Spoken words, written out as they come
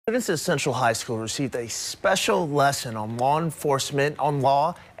Students at Central High School received a special lesson on law enforcement,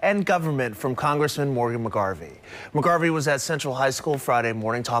 and government from Congressman Morgan McGarvey. McGarvey was at Central High School Friday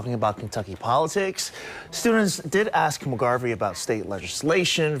morning talking about Kentucky politics. Students did ask McGarvey about state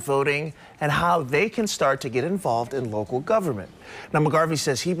legislation, voting, and how they can start to get involved in local government. Now, McGarvey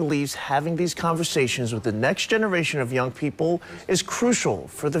says he believes having these conversations with the next generation of young people is crucial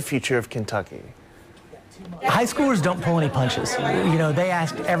for the future of Kentucky. High schoolers don't pull any punches. You know, they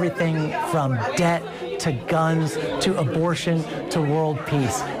ask everything from debt to guns to abortion to world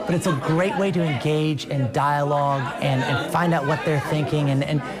peace. But it's a great way to engage in dialogue and find out what they're thinking.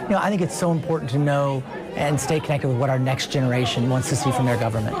 And you know, I think it's so important to know and stay connected with what our next generation wants to see from their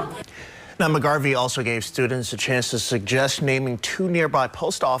government. Now, McGarvey also gave students a chance to suggest naming 2 nearby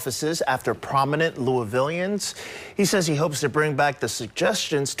post offices after prominent Louisvillians. He says he hopes to bring back the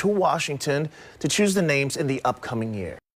suggestions to Washington to choose the names in the upcoming year.